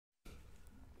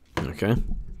Okay.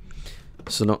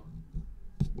 So no.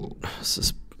 This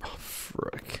is... Oh,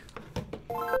 frick.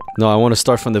 No, I want to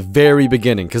start from the very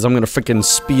beginning, because I'm going to freaking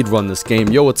speed run this game.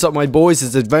 Yo, what's up, my boys?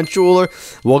 It's Adventureruler.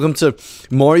 Welcome to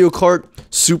Mario Kart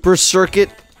Super Circuit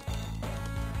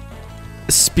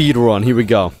speed run. Here we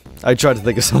go. I tried to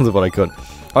think of something, but I couldn't.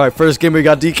 Alright, first game we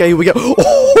got DK. Here we go.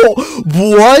 Oh!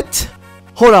 What?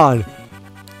 Hold on.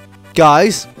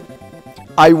 Guys,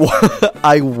 I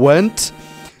went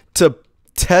to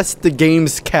test the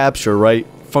game's capture, right,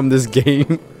 from this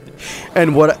game.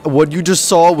 And what you just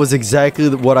saw was exactly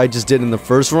what I just did in the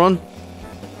first run.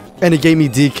 And it gave me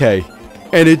DK.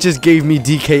 And it just gave me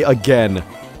DK again.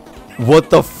 What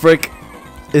the frick?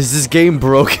 Is this game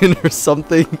broken or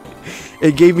something?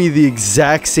 It gave me the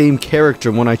exact same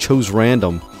character when I chose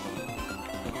random.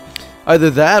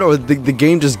 Either that or the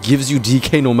game just gives you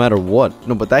DK no matter what.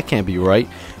 No, but that can't be right.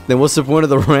 Then what's the point of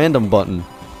the random button?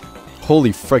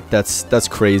 Holy frick, that's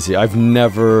crazy. I did not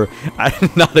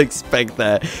expect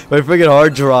that. My freaking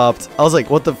heart dropped. I was like,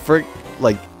 what the frick?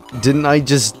 Like, didn't I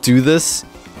just do this?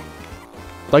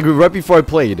 Like, right before I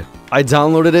played, I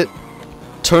downloaded it,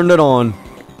 turned it on,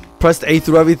 pressed A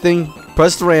through everything,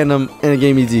 pressed random, and it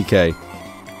gave me DK.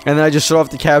 And then I just shut off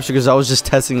the capture because I was just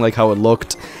testing, like, how it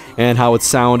looked and how it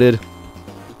sounded.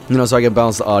 You know, so I can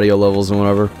balance the audio levels and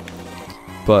whatever.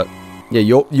 But, yeah,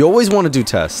 you always want to do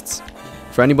tests.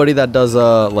 For anybody that does,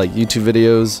 like, YouTube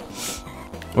videos,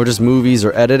 or just movies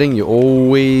or editing, you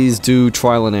always do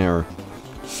trial and error.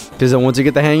 Because then once you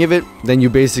get the hang of it, then you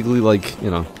basically, like,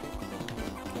 you know,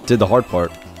 did the hard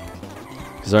part.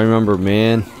 Because I remember,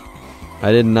 man,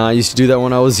 I did not used to do that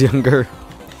when I was younger.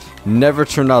 Never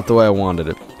turned out the way I wanted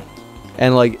it.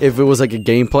 And, like, if it was, like, a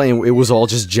gameplay and it was all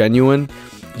just genuine,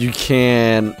 you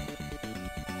can't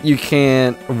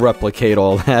replicate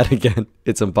all that again.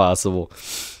 It's impossible.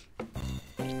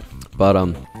 But,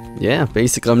 yeah,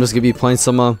 basically, I'm just gonna be playing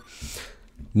some, I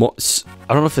don't know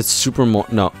if it's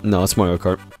no, it's Mario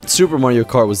Kart. Super Mario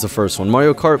Kart was the first one.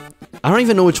 Mario Kart, I don't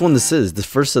even know which one this is, the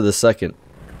first or the second.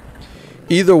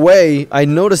 Either way, I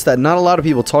noticed that not a lot of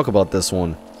people talk about this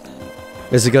one.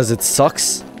 Is it because it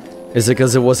sucks? Is it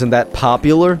because it wasn't that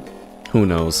popular? Who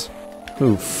knows?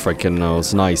 Who freaking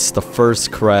knows? Nice, the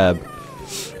first crab.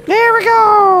 There we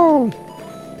go!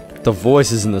 The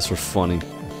voices in this were funny.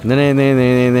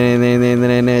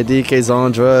 DK's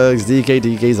on drugs,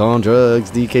 DK's on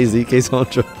drugs, DK's on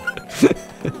drugs.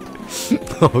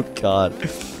 Oh god.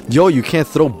 Yo, you can't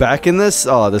throw back in this?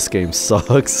 Oh, this game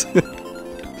sucks. Anyway,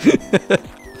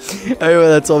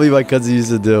 that's all me and my cousin used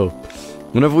to do.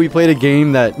 Whenever we played a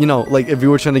game that, you know, like if we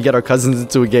were trying to get our cousins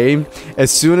into a game,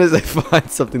 as soon as they find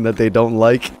something that they don't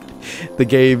like, the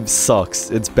game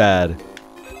sucks. It's bad.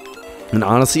 And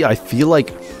honestly, I feel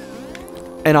like,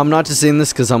 and I'm not just saying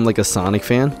this because I'm like a Sonic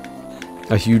fan,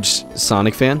 a huge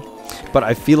Sonic fan, but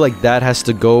I feel like that has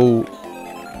to go,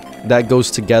 that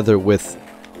goes together with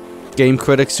game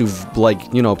critics who've,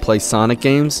 like, you know, play Sonic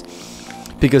games,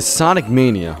 because Sonic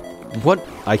Mania, what,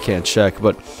 I can't check,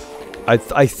 but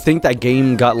I think that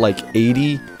game got like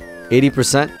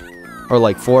 80%, or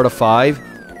like 4 out of 5,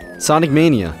 Sonic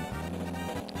Mania.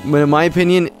 But in my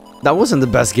opinion, that wasn't the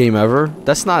best game ever.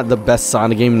 That's not the best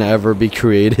Sonic game to ever be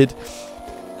created.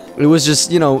 It was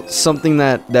just, you know, something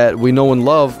that we know and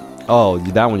love. Oh,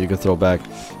 that one you can throw back.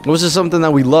 It was just something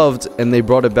that we loved, and they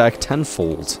brought it back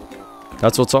tenfold.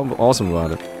 That's what's awesome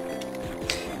about it.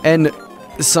 And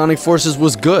Sonic Forces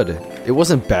was good. It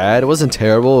wasn't bad. It wasn't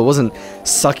terrible. It wasn't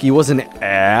sucky. It wasn't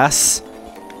ass.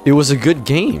 It was a good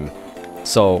game.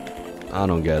 So, I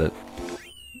don't get it.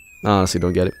 I honestly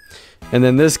don't get it. And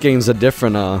then this game's a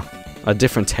different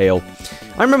tale.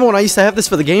 I remember when I used to have this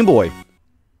for the Game Boy.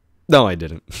 No, I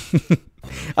didn't.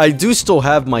 I do still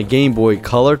have my Game Boy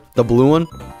Color, the blue one.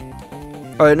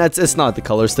 Alright, it's not the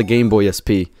color, it's the Game Boy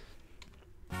SP.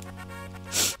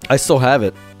 I still have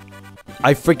it.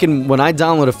 I freaking, when I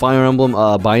downloaded Fire Emblem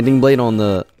Binding Blade on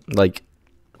the, like,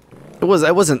 it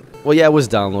wasn't, well yeah, it was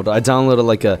downloaded. I downloaded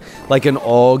like an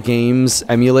all games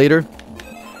emulator.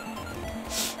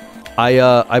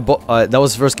 I bought, that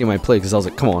was the first game I played because I was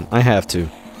like, come on, I have to.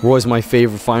 Roy's my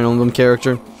favorite Fire Emblem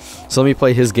character. So let me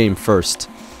play his game first.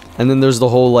 And then there's the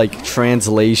whole, like,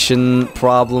 translation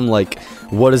problem. Like,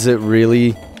 what is it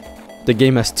really? The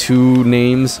game has 2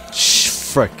 names.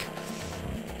 Frick.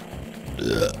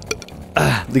 The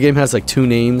game has, like, 2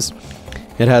 names.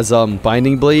 It has,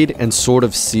 Binding Blade and Sword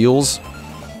of Seals.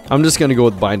 I'm just gonna go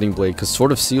with Binding Blade, because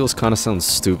Sword of Seals kind of sounds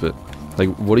stupid.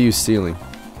 Like, what are you stealing?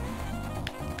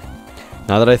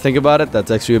 Now that I think about it,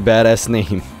 that's actually a badass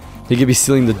name. You could be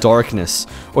stealing the darkness,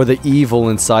 or the evil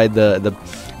inside the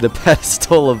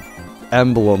pedestal of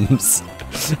emblems.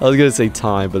 I was gonna say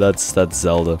time, but that's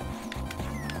Zelda.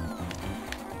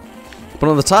 But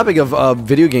on the topic of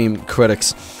video game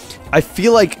critics, I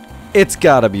feel like it's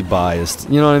gotta be biased.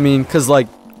 You know what I mean? Because, like,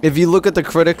 if you look at the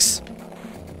critics,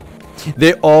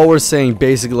 they all were saying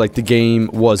basically, like, the game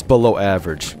was below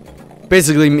average.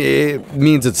 Basically, it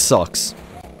means it sucks.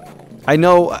 I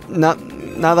know, now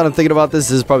that I'm thinking about this,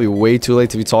 this is probably way too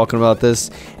late to be talking about this.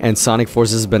 And Sonic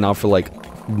Forces has been out for, like,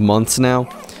 months now.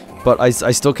 But I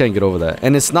still can't get over that.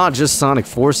 And it's not just Sonic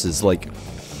Forces. Like,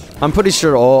 I'm pretty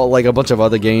sure like, a bunch of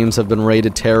other games have been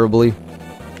rated terribly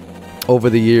over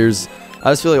the years.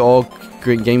 I just feel like all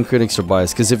game critics are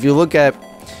biased. Because if you look at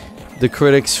the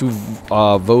critics who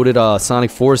voted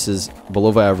Sonic Forces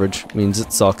below average, means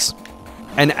it sucks.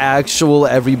 And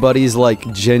everybody's,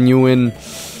 like, genuine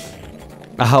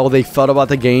how they felt about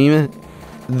the game.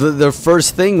 Their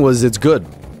first thing was it's good.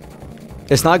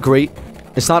 It's not great.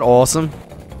 It's not awesome.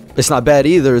 It's not bad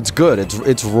either. It's good.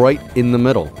 It's right in the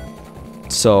middle.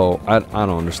 So I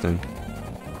don't understand.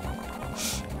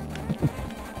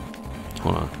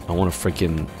 Hold on. I want to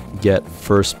freaking get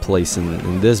first place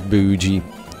in this bougie.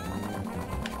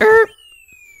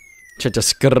 Try to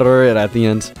screw it at the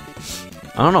end.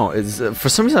 I don't know. It's for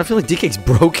some reason I feel like DK's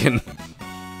broken.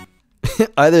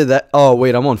 Either that. Oh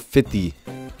wait, I'm on 50.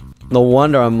 No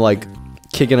wonder I'm like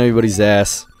kicking everybody's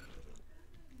ass.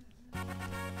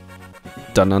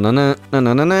 Suck my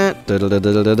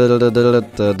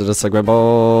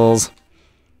balls.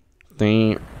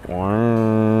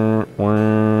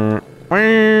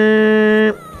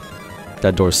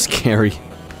 That door's scary.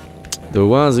 The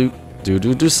wazoo,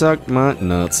 do suck my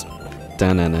nuts.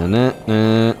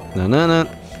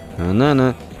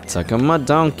 Suck on my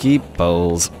donkey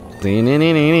balls.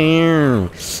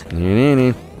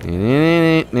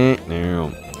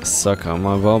 Suck on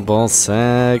my ball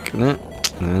sack.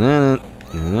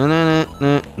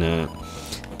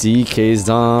 DK's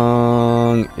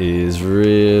dong is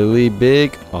really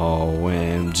big.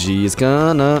 OMG is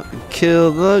gonna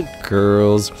kill the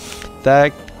girls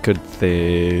that could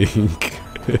think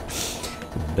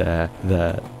that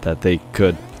they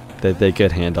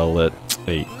could handle it.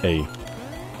 Hey,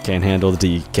 can't handle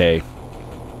the DK.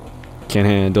 Can't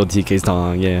handle DK's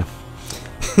dong, yeah.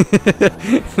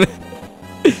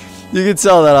 You can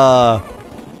tell that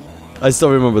I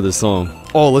still remember this song.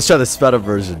 Oh, let's try the sped up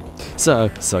version.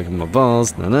 Sucking my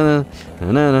balls,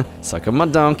 sucking my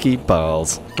donkey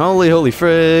balls. Holy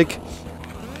frick.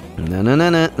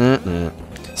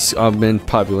 I've been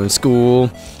popular in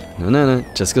school.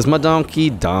 Just cause my donkey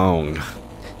dong.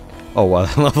 Oh wow,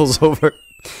 the level's over.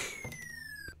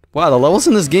 Wow, the levels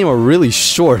in this game are really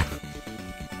short.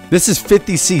 This is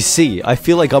 50cc. I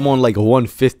feel like I'm on like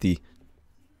 150.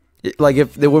 Like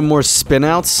if there were more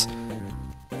spinouts,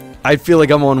 I feel like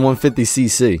I'm on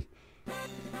 150cc.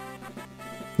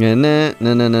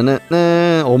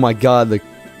 Oh my god, the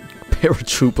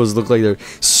paratroopers look like they're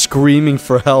screaming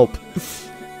for help.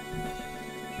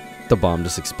 The bomb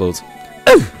just explodes.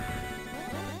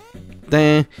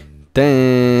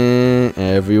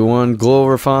 Everyone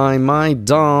glorify my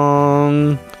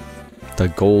dong. The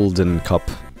golden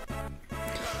cup.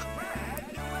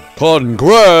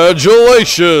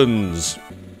 Congratulations!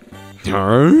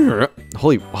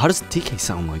 Holy, how does DK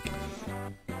sound like?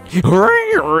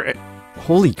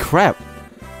 Holy crap!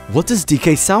 What does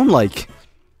DK sound like?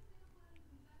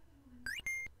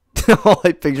 All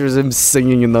I picture is him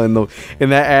singing in that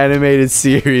animated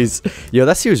series. Yo,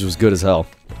 that series was good as hell.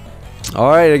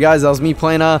 Alright, guys, that was me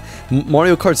playing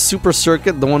Mario Kart Super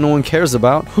Circuit, the one no one cares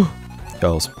about.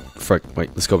 Yo, frick! Wait,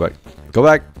 let's go back. Go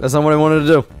back. That's not what I wanted to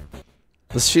do.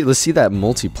 Let's see that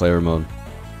multiplayer mode.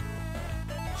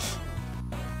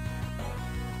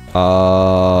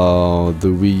 Oh, the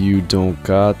Wii U don't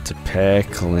got the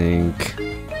pack link.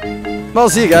 Well,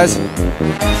 see you guys.